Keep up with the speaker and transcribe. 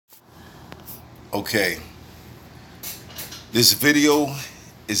Okay, this video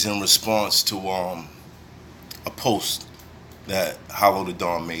is in response to a post that Hollow the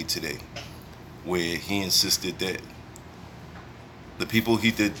Dawn made today, where he insisted that the people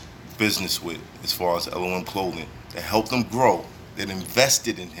he did business with, as far as LOM Clothing, that helped him grow, that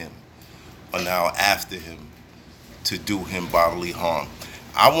invested in him, are now after him to do him bodily harm.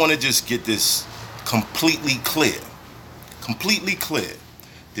 I want to just get this completely clear. Completely clear.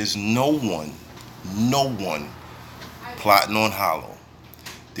 There's no one plotting on Hollow.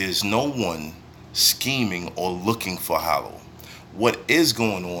 There's no one scheming or looking for Hollow. What is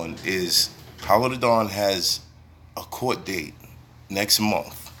going on is Hollow the Dawn has a court date next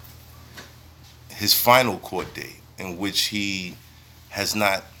month, his final court date, in which he has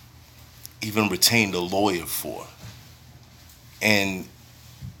not even retained a lawyer for. And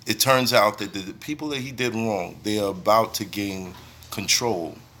it turns out that the people that he did wrong, they are about to gain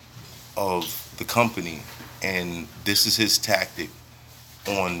control of the company, and this is his tactic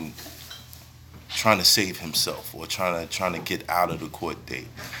on trying to save himself or trying to get out of the court date.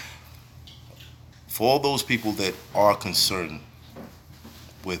 For all those people that are concerned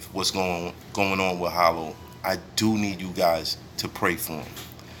with what's going on with Hollow, I do need you guys to pray for him.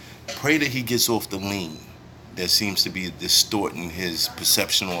 Pray that he gets off the lean that seems to be distorting his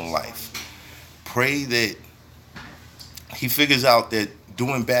perception on life. Pray that he figures out that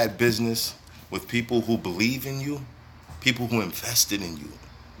doing bad business with people who believe in you, people who invested in you,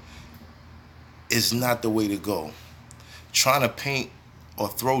 is not the way to go. Trying to paint or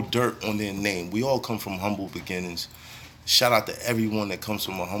throw dirt on their name. We all come from humble beginnings. Shout out to everyone that comes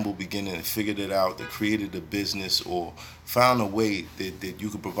from a humble beginning and figured it out, that created a business or found a way that you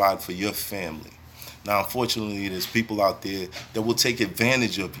could provide for your family. Now, unfortunately, there's people out there that will take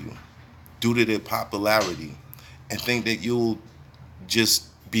advantage of you due to their popularity and think that you'll just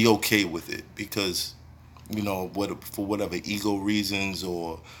be okay with it because, for whatever ego reasons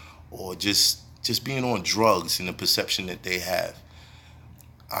or just being on drugs and the perception that they have.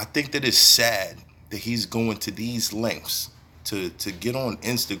 I think that it's sad that he's going to these lengths to get on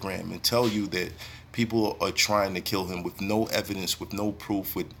Instagram and tell you that people are trying to kill him with no evidence, with no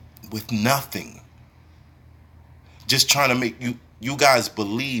proof, with nothing. Just trying to make you guys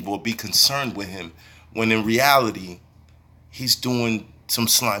believe or be concerned with him when in reality he's doing some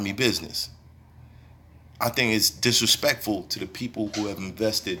slimy business. I think it's disrespectful to the people who have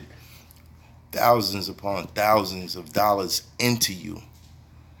invested thousands upon thousands of dollars into you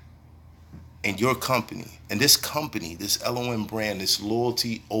and your company. And this company, this LOM brand, this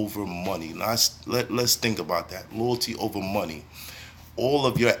loyalty over money. Now, let's think about that. Loyalty over money. All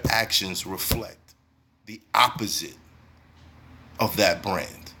of your actions reflect the opposite of that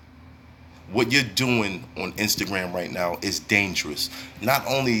brand. What you're doing on Instagram right now is dangerous. Not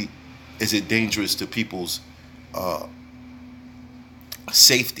only is it dangerous to people's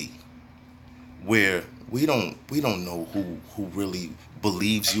safety, where we don't know who really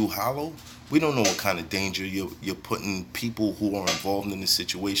believes you Hollow. We don't know what kind of danger you're putting people who are involved in this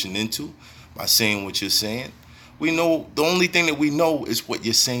situation into by saying what you're saying. We know the only thing that we know is what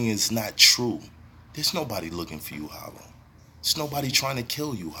you're saying is not true. There's nobody looking for you, Hollow. There's nobody trying to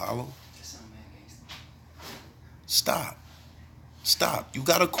kill you, Hollow. Stop. You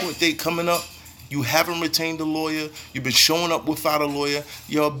got a court date coming up. You haven't retained a lawyer. You've been showing up without a lawyer.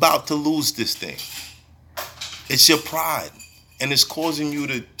 You're about to lose this thing. It's your pride. And it's causing you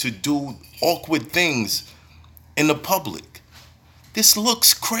to do awkward things in the public. This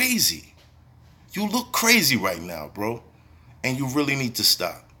looks crazy. You look crazy right now, bro. And you really need to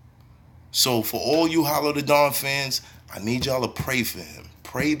stop. So for all you Hollow the Dawn fans, I need y'all to pray for him.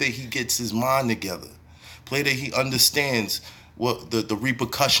 Pray that he gets his mind together. Pray that he understands what the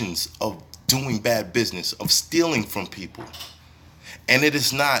repercussions of doing bad business, of stealing from people. And it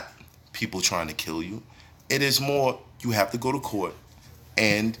is not people trying to kill you. It is more, you have to go to court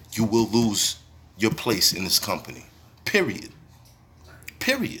and you will lose your place in this company. Period.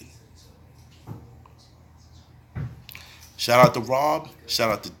 Shout out to Rob. Shout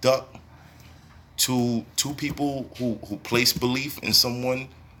out to Duck. Two people who placed belief in someone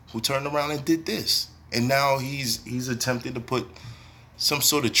who turned around and did this. And now he's attempted to put some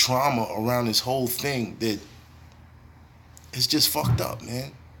sort of trauma around this whole thing that is just fucked up,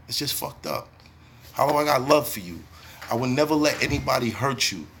 man. It's just fucked up. Hollow, I got love for you. I would never let anybody hurt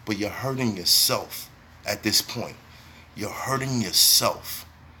you, but you're hurting yourself at this point. You're hurting yourself.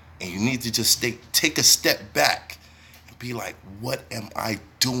 And you need to just take a step back and be like, what am I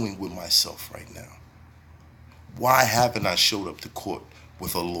doing with myself right now? Why haven't I showed up to court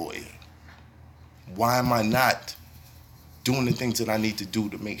with a lawyer? Why am I not doing the things that I need to do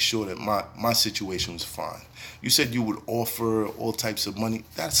to make sure that my situation was fine. You said you would offer all types of money.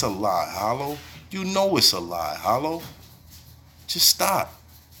 That's a lie, Hollow. You know it's a lie, Hollow. Just stop.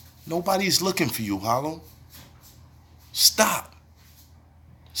 Nobody's looking for you, Hollow. Stop.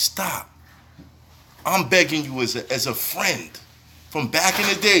 Stop. I'm begging you as a friend from back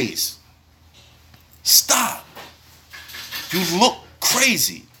in the days. Stop. You look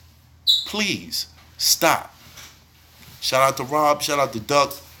crazy. Please, stop. Shout out to Rob, shout out to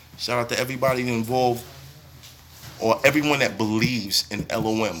Duck, shout out to everybody involved, or everyone that believes in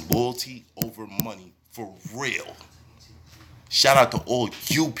LOM, loyalty over money, for real. Shout out to all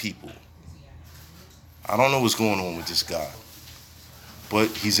you people. I don't know what's going on with this guy, but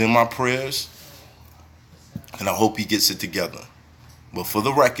he's in my prayers, and I hope he gets it together. But for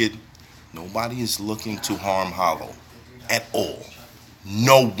the record, nobody is looking to harm Hollow at all.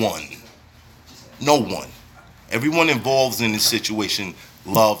 No one. No one. Everyone involved in this situation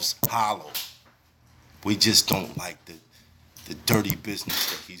loves Hollow. We just don't like the dirty business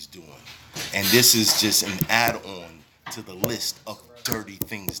that he's doing. And this is just an add-on to the list of dirty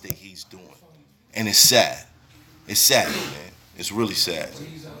things that he's doing. And it's sad. It's sad, man. It's really sad.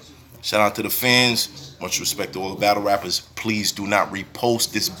 Shout out to the fans. Much respect to all the battle rappers. Please do not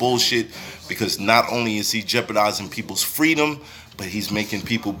repost this bullshit, because not only is he jeopardizing people's freedom, but he's making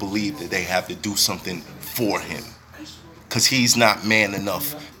people believe that they have to do something for him. Because he's not man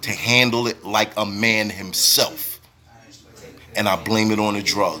enough to handle it like a man himself. And I blame it on the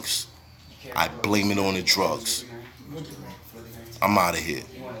drugs. I blame it on the drugs. I'm out of here.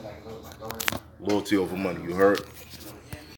 Loyalty over money, you heard?